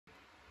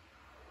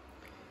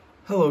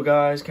Hello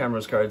guys,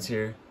 Camera's Cards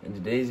here. In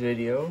today's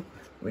video,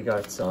 we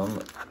got some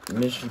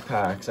mystery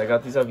packs. I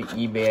got these off of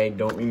eBay. I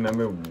don't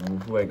remember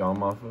who I got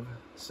them off of.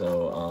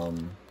 So,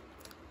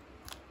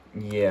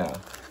 yeah.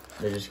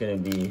 They're just gonna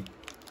be...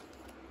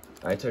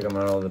 I took them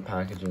out of all the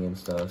packaging and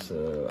stuff,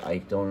 so I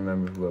don't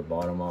remember who I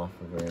bought them off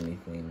of or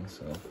anything.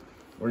 So,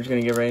 we're just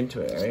gonna get right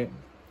into it, alright?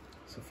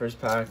 So,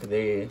 first pack,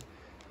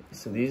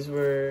 so these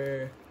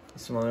were... The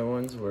smaller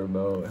ones were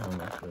about... How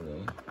much were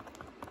they?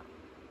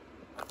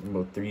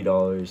 About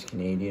 $3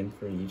 Canadian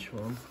for each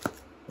one,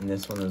 and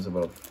this one was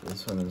about how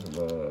much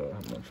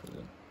was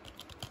it?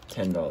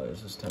 $10.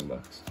 It was $10.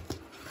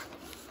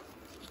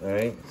 All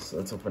right, so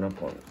let's open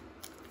up one.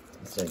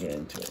 Let's start getting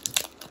into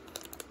it.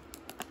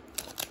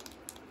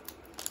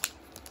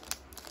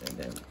 And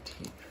then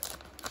tape.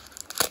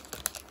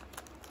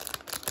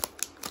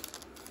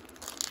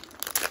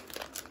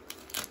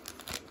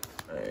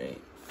 All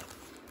right.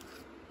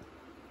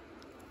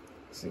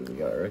 See, we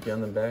got Rookie on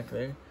the back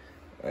there.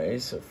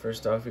 Alright, so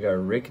first off, we got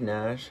Rick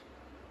Nash,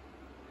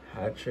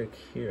 Hat-Trick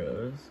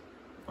Heroes.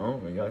 Oh,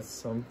 we got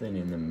something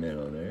in the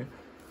middle there.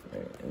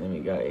 Alright, and then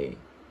we got a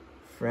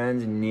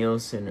Franz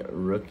Nielsen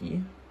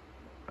rookie.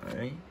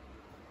 Alright.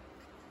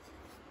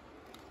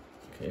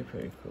 Okay,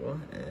 pretty cool.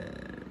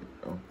 And,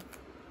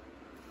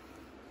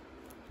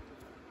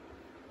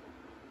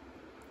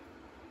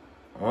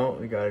 oh,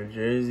 we got a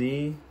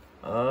jersey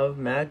of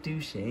Matt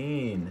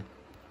Duchene.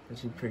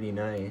 Actually pretty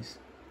nice.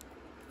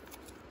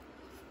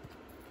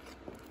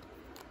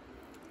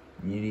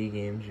 Beauty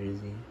game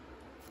jersey.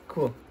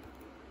 Cool.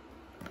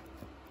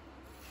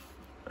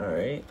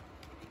 Alright.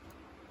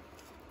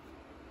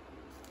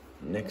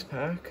 Next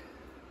pack.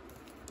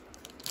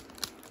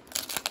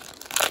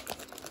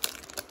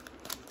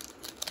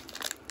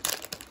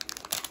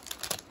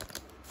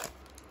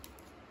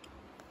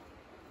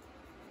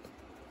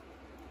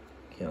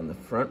 Okay, on the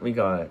front we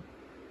got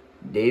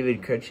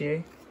David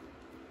Crutchier.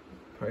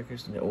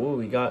 Oh,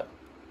 we got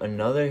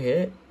another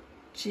hit.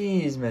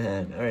 Jeez,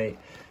 man. Alright.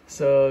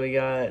 So we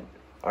got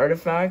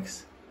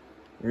Artifacts,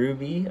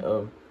 Ruby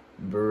of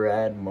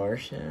Brad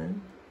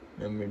Marchand,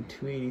 number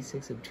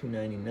 286 of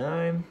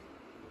 299.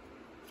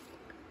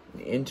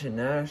 The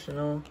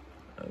International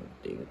of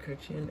David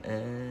Christian,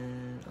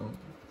 and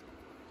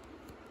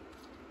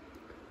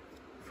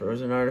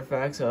Frozen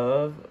Artifacts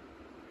of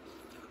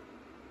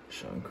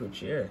Sean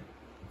Coutier.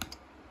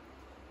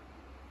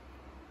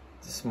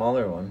 It's a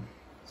smaller one,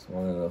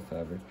 smaller little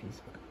fabric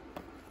piece,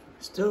 but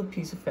still a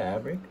piece of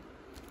fabric.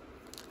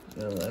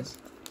 Nonetheless.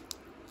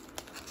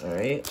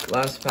 Alright,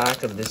 last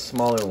pack of the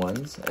smaller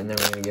ones, and then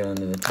we're going to get on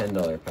to the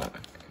 $10 pack.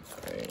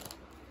 Alright.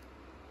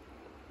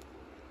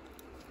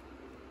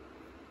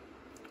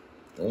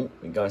 Oh,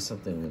 we got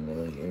something in the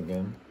middle here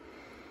again.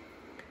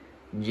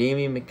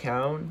 Jamie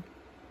McCown,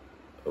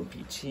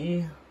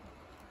 OPG.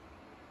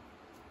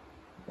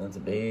 That's a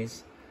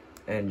base.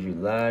 Andrew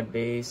Ladd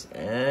base.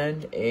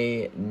 And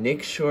a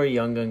Nick Shore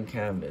Young Gun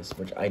canvas,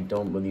 which I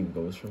don't believe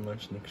goes for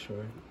much, Nick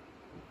Shore.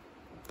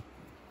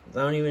 I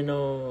don't even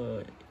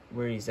know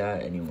where he's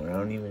at anymore. I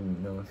don't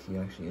even know if he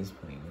actually is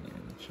playing in the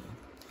NHL.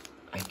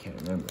 I can't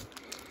remember.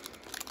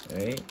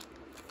 Alright.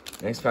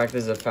 Next pack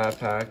is a fat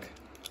pack.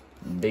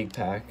 Big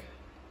pack.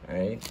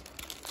 Alright.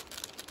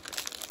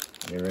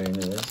 Get right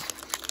into this.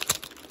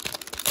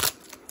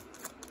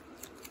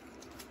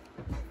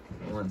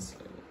 One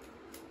second.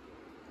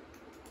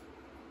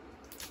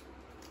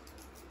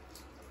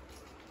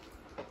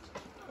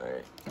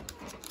 Alright.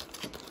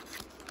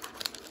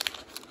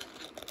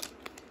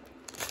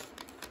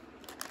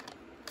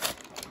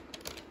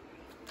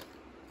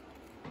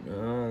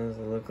 No, does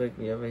it look like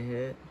we have a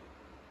hit?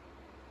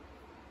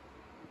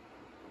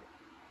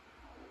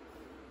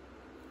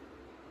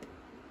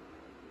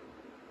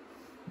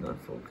 Not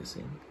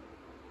focusing.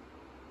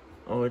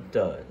 Oh, it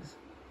does.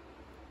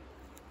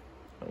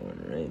 I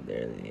went right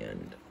there at the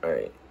end.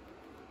 Alright.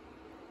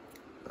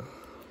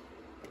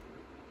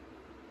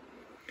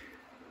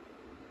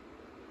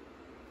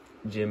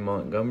 Jim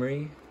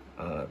Montgomery,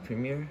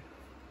 Premier.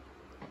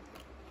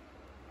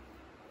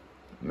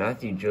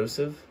 Matthew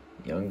Joseph,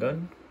 Young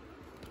Gun.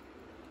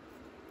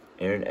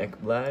 Aaron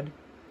Ekblad,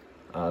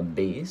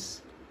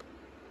 base.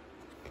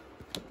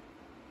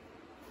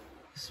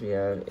 So we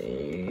have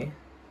a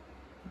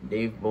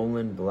Dave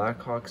Bolin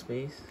Blackhawks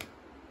base.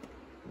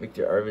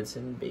 Victor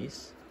Arvidsson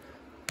base.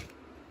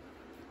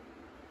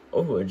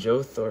 Oh, a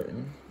Joe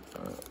Thornton.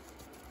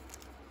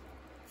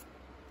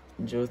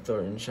 Joe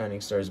Thornton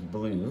Shining Stars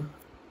blue.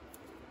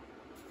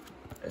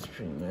 That's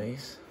pretty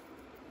nice.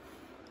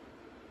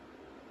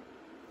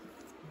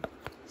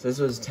 So this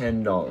was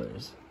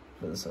 $10.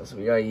 So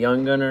we got a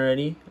Young Gun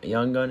already, a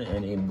Young Gun,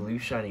 and a Blue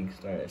Shining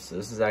Star. So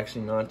this is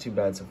actually not too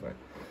bad so far.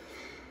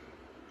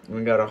 And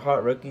we got a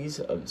Hot Rookies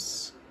of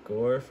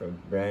Score for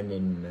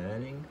Brandon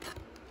Manning,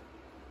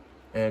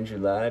 Andrew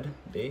Ladd,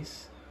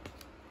 base,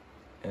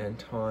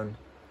 Anton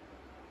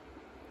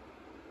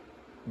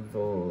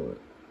Volchenkov,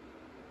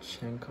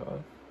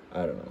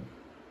 I don't know,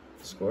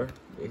 Score,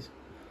 base,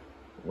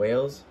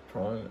 Wales,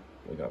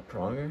 we got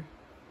Pronger,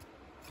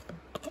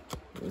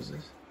 who's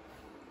this?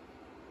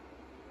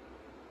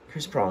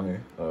 Chris Pronger.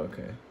 Oh,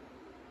 okay.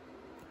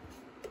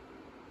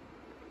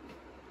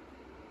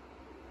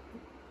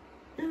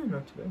 Yeah,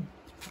 not too bad.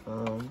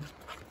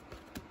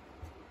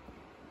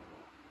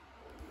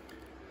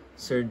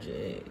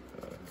 Sergey.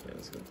 Okay,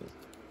 let's get this.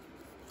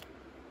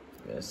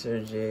 Yeah,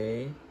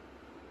 Sergey.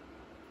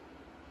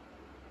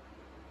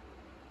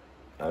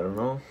 I don't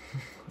know.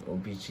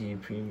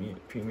 OPG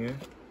Premier.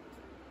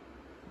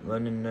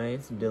 London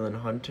Knights.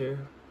 Dylan Hunter.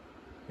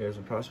 Here's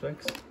the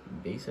prospects.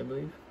 Base, I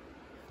believe.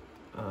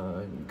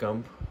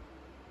 Gump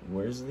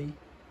Worsley.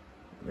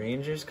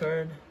 Rangers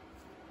card.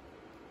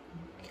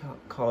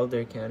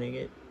 Calder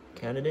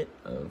candidate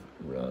of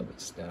Rob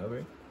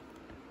Stauber.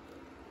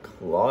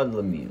 Claude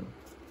Lemieux,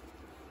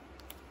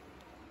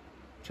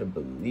 which I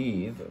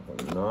believe,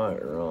 if I'm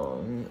not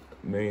wrong,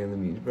 Marion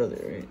Lemieux's brother,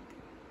 right?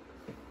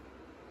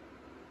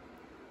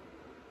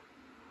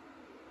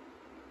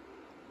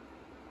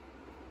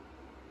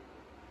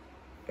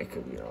 I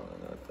could be wrong on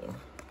that though.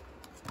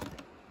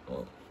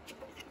 Well,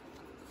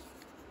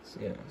 so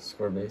yeah,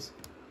 score base.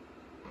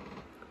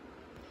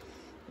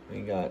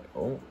 We got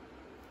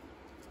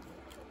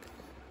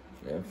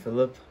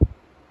Philip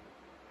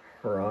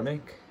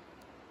Hronik,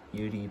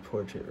 UD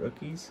Portrait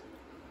Rookies.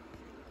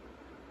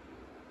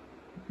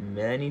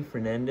 Manny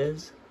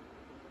Fernandez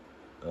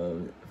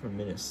from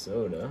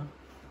Minnesota.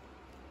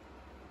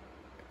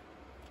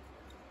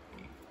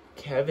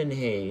 Kevin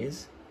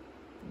Hayes,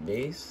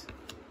 base.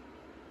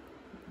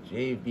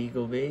 Jay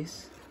Beagle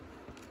base.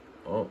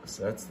 Oh,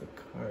 so that's the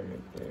card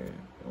right there.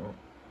 Oh,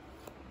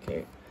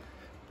 okay.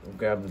 We'll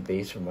grab the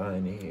base from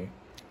behind it here.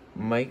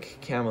 Mike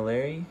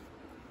Camilleri.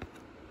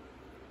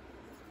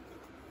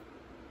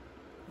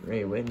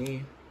 Ray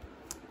Whitney.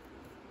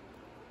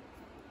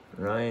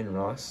 Ryan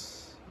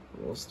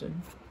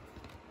Ralston.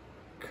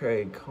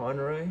 Craig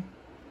Conroy.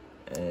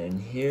 And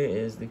here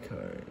is the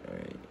card.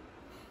 Alright.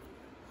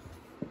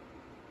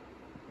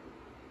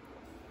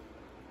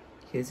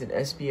 Here's an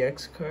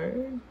SPX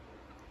card.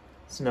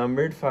 It's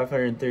numbered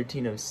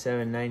 513 of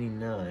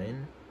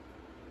 799.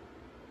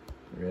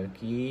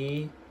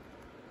 Rookie.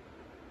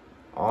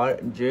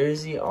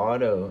 Jersey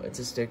auto. It's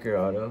a sticker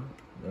auto.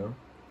 No.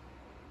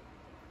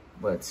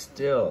 But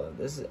still,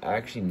 this is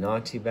actually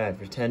not too bad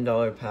for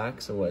 $10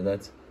 pack. So what?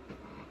 It's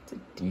a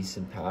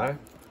decent pack.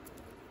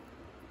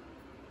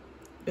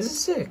 This is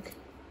sick.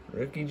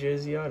 Rookie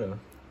jersey auto.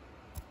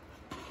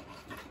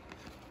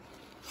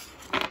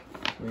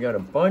 We got a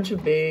bunch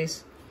of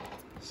base,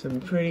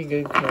 some pretty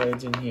good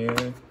cards in here.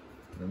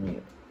 Let me.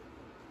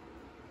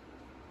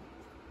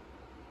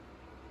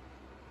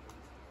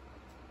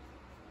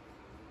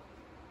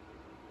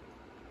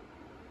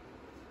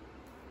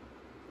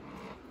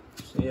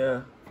 So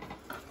yeah,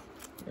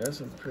 we got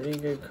some pretty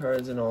good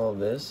cards in all of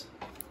this.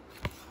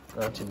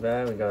 Not too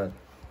bad. We got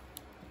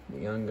the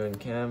Young Gun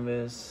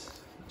Canvas,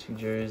 2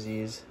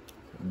 jerseys,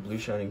 Blue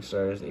Shining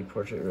Stars, a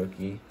Portrait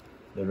Rookie,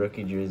 the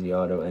Rookie Jersey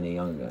Auto, and a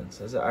Young Gun.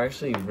 So it's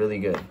actually really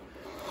good.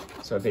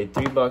 So I paid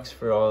 $3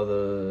 for all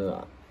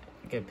the.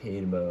 I think I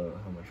paid about,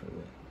 how much was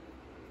it?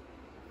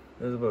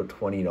 It was about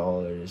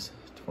 $20,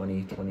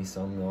 20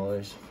 some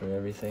dollars for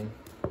everything.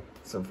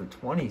 So for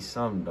 20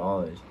 some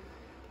dollars,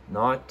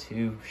 not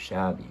too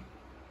shabby,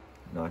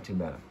 not too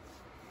bad.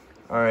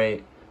 All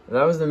right,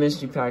 that was the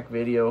mystery pack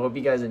video. Hope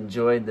you guys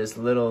enjoyed this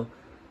little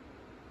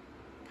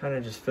kind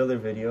of just filler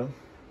video.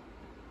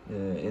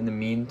 In the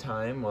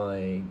meantime, while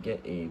I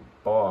get a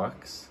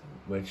box,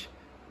 which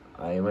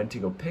I went to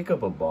go pick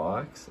up a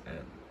box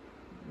at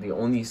the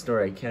only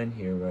store I can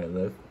here where I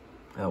live,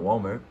 at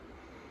Walmart,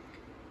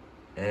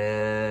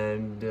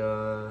 and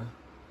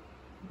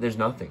there's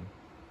nothing.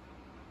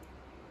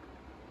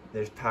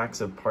 There's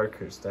packs of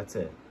Parkers, that's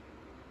it.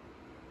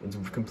 It's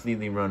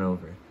completely run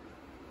over.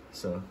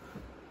 So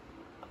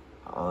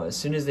as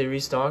soon as they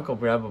restock, I'll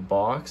grab a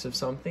box of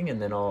something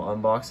and then I'll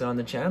unbox it on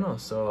the channel.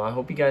 So I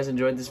hope you guys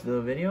enjoyed this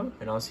video,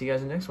 and I'll see you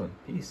guys in the next one.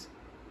 Peace.